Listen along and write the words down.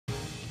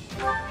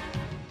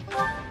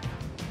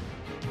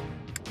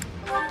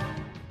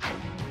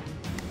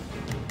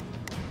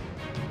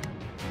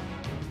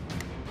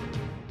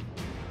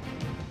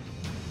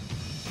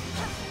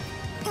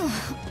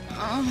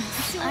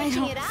I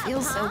don't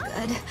feel so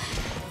good.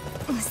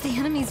 Was the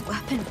enemy's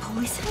weapon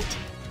poisoned?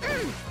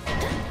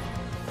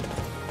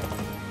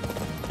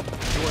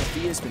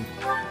 Dorothea's been...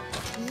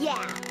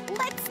 Yeah,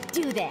 let's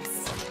do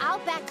this. I'll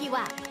back you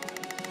up.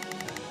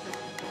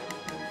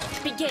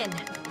 Begin.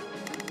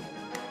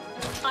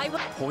 I will...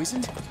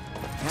 Poisoned?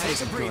 That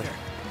isn't good.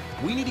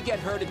 We need to get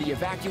her to the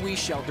evacuee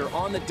shelter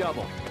on the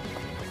double.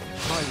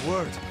 My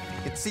word.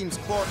 It seems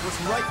Claude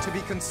was right to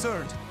be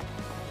concerned.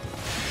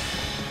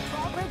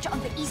 Drawbridge on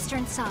the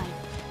eastern side.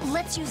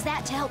 Let's use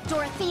that to help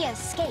Dorothea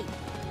escape.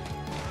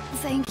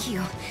 Thank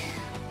you.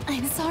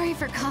 I'm sorry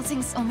for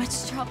causing so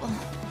much trouble.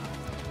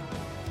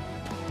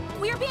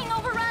 We're being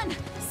overrun!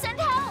 Send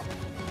help!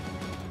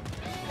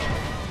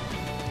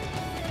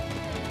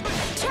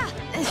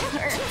 It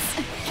hurts.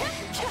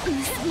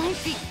 This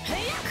might be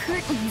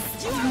curtains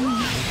for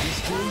me.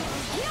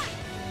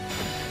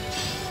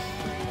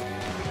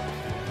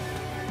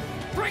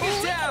 Bring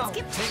it down!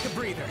 Take a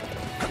breather.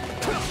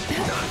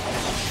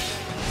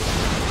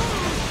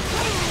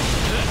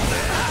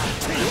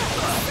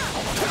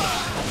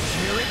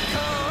 Here it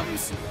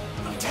comes!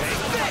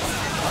 Take this!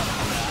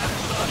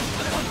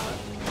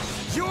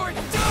 You're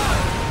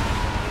done!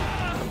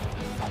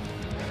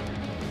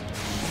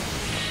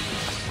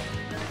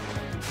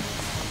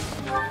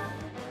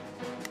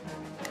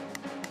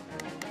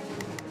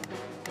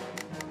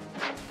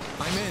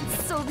 I'm in.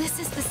 So this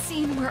is the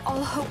scene where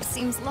all hope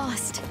seems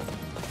lost.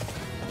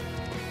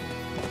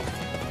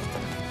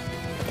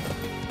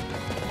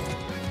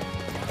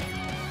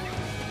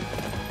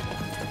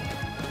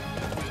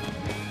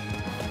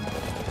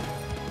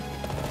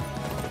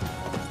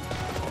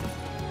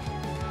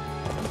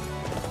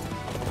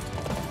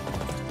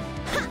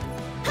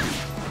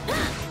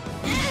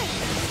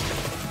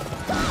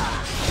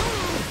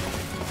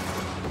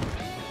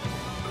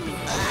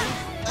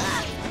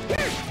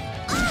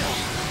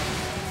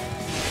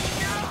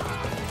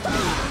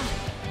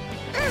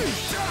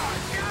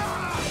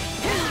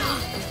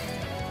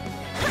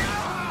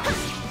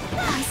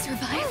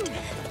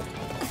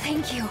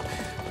 Thank you.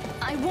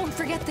 I won't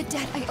forget the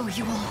debt I owe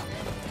you all.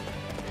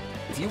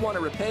 If you want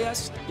to repay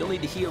us, you'll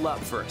need to heal up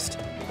first.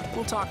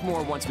 We'll talk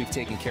more once we've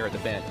taken care of the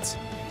bandits.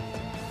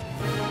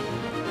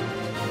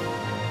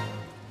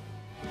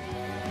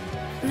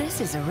 This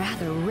is a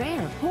rather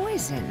rare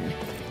poison.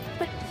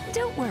 But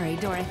don't worry,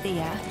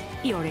 Dorothea.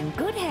 You're in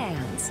good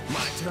hands.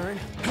 My turn.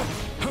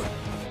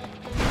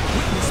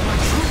 Witness my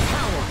true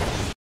power!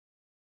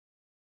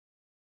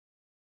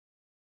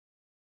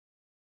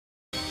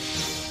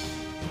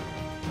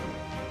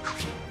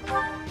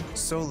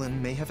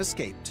 Solon may have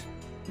escaped,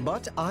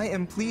 but I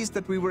am pleased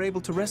that we were able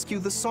to rescue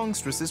the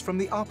songstresses from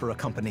the opera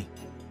company.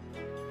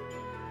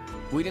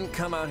 We didn't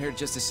come out here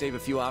just to save a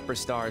few opera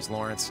stars,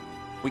 Lawrence.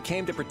 We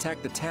came to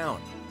protect the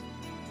town.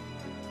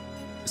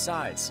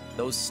 Besides,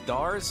 those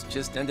stars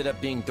just ended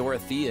up being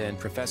Dorothea and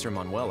Professor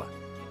Manuela.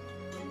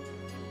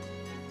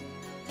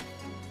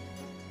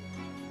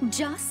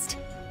 Just?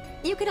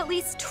 You could at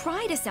least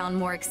try to sound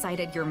more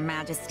excited, Your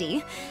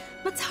Majesty.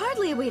 That's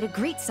hardly a way to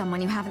greet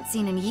someone you haven't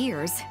seen in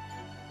years.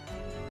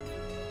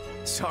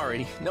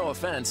 Sorry, no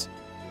offense.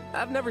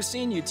 I've never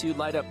seen you two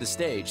light up the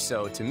stage,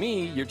 so to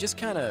me, you're just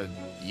kinda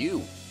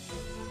you.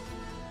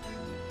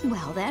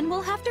 Well then,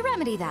 we'll have to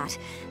remedy that.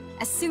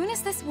 As soon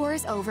as this war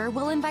is over,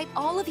 we'll invite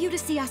all of you to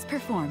see us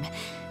perform.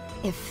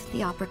 If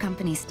the opera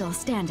company's still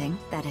standing,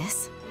 that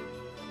is.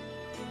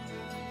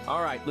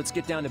 Alright, let's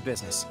get down to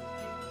business.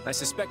 I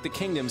suspect the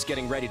kingdom's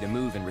getting ready to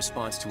move in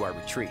response to our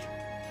retreat.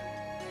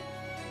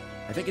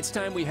 I think it's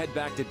time we head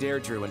back to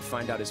Deirdre and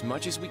find out as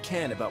much as we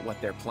can about what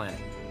they're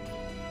planning.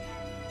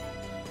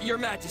 Your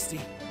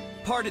Majesty,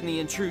 pardon the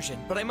intrusion,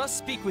 but I must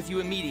speak with you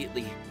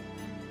immediately.